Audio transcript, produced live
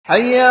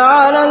حي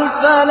على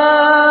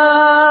الفلاح.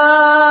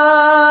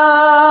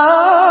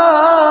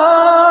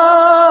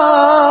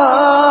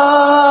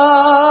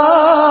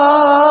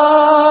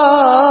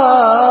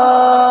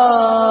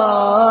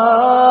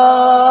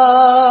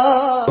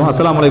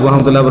 அஸ்ஸலாமு அலைக்கும்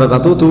வரஹ்மத்துல்லாஹி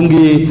வபரகாத்துஹு.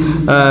 தூங்கி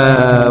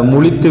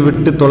முழித்து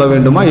விட்டு தொழ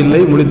வேண்டுமா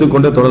இல்லை முழித்து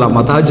கொண்டு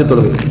தொழலாமா? தஹஜ்ஜுத்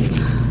தொழுகை,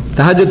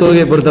 தஹஜ்ஜுத்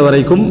தொழுகையை பொறுத்த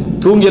வரைக்கும்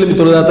தூங்கி எழுப்பி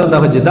தொழுதா தான்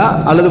தஹஜ்ஜுதா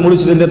அல்லது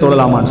முழிச்சிருந்தே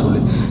தொழலாமான்னு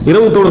சொல்லி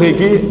இரவு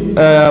தொழுகைக்கு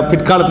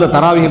பிற்காலத்தில்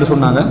தராவி என்று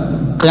சொன்னாங்க,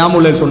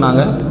 கியாமுல் லைல்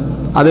சொன்னாங்க.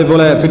 அதே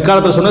போல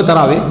பிற்காலத்தில் சொன்னது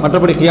தராவி,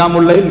 மற்றபடி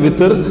கியாமுல் லைல்,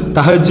 வித்ர்,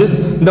 தஹஜ்ஜுத்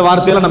இந்த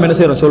வார்த்தையெல்லாம் நம்ம என்ன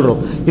செய்யறோம் சொல்றோம்.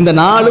 இந்த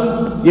நாளும்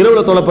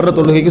இரவுல தொழப்படுற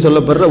தொழுகைக்கு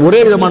சொல்லப்படுற ஒரே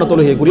விதமான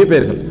தொழுகைக்குரிய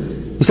பெயர்கள்.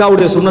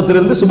 இஷாவுடைய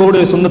சுன்னத்திலிருந்து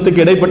சுபவுடைய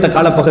சுன்னத்துக்கு இடைப்பட்ட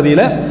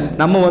காலப்பகுதியில்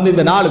நம்ம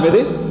இந்த நாலு பேர்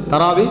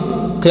தராவி,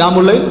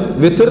 கியாமுல் லைல்,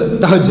 வித்ர்,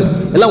 தஹஜ்ஜுத்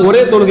எல்லாம்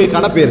ஒரே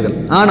தொழுகைக்கான பெயர்கள்.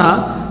 ஆனா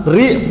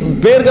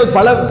பெயர்கள்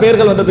பல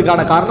பெயர்கள்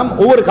வந்ததுக்கான காரணம்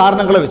ஒவ்வொரு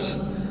காரணங்களை வச்சு.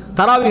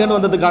 தராவிகன்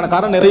வந்ததுக்கான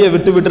காரணம் நிறைய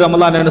விட்டு விட்டு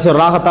ரமலான் என்ன சொல்ற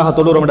ராகத்தாக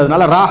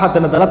தொழுறோம்ன்றதுனால ராகத்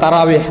என்னதால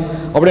தராவி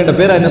அப்படின்ற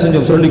பேரை என்ன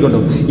செஞ்சோம் சொல்லிக்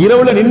கொண்டோம்.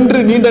 இரவுல நின்று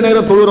நீண்ட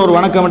நேரம் தொழுற ஒரு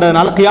வணக்கம்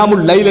என்றதுனால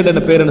கியாமுல் லைல்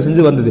என்ற பேர் என்ன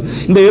செஞ்சு வந்தது.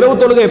 இந்த இரவு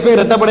தொழுகை எப்பயும்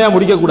இரட்டைப்படையா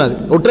முடிக்க கூடாது,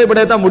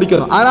 ஒற்றைப்படையா தான்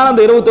முடிக்கணும். அதனால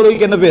அந்த இரவு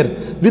தொழுகைக்கு என்ன பேர்?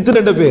 வித்ர்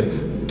என்ற பேர்.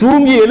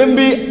 தூங்கி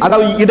எழும்பி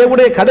அதாவது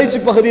இடைவுடைய கடைசி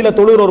பகுதியில்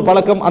தொழுகிற ஒரு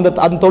பழக்கம்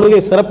அந்த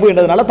தொழுகை சிறப்பு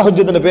என்றதுனால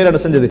தஹஜ்ஜுத் என்ற பேர்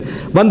என்ன செஞ்சது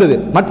வந்தது.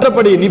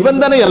 மற்றபடி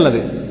நிபந்தனை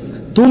அல்லது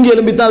தூங்கி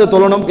எழும்பித்தான் அதை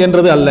தொழணும்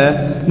என்றது அல்ல.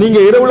 நீங்க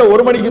இரவுல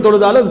 1 மணிக்கு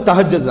தொழுதாலும் அது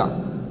தஹஜ்ஜுத் தான்.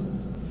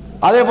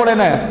 அதே போல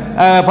என்ன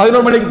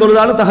 11 மணிக்கு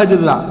தொழுதாலும்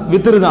தஹஜ்ஜுத் தான்,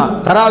 வித்ர் தான்,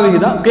 தராவிஹ்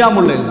தான்,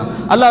 கியாமுல் லைல் தான்.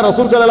 அல்லாஹ்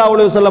ரசூல் ஸல்லல்லாஹு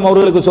அலைஹி வஸல்லம்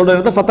அவர்களுக்கு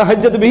சொல்றது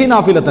ஃபதஹஜ்ஜத் பிஹி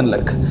நாஃபிலத்தன்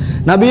லக்.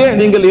 நபியே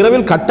நீங்கள்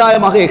இரவில்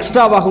கட்டாயமாக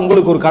எக்ஸ்ட்ராவாக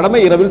உங்களுக்கு ஒரு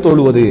கடமை இரவில்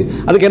தொழுவது.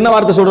 அதுக்கு என்ன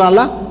வார்த்தை சொல்றான்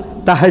அல்லாஹ்?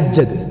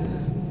 தஹஜ்ஜத்.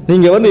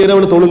 நீங்க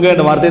இரவுல தொழுங்க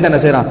என்ற வார்த்தையை தான் என்ன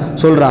செய்யறான்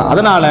சொல்றான்.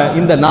 அதனால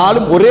இந்த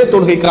நாளும் ஒரே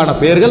தொழுகைக்கான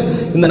பெயர்கள்.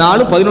 இந்த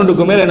நாளும்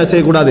 11க்கு மேல என்ன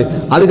செய்யக்கூடாது,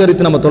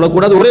 அதிகரித்து நம்ம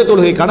தொழக்கூடாது. ஒரே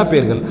தொழுகைக்கான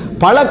பெயர்கள்.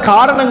 பல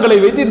காரணங்களை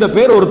வைத்து இந்த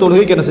பேர் ஒரு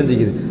தொழுகைக்கு என்ன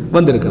செஞ்சுக்குது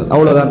வந்திருக்கிறது.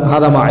 அவ்வளவுதான்.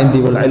 ஹாதா மா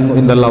இன்தி வல் இல்மு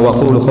இந்தல்லாஹ் வ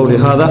அகூலு கௌலி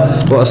ஹாதா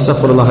வ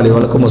அஸ்தக்ஃபிருல்லாஹ லி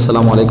வ லக்கும்.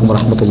 அஸ்ஸலாமு அலைக்கும்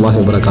வரஹ்மத்துல்லாஹி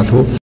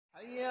வபரகாத்துஹு.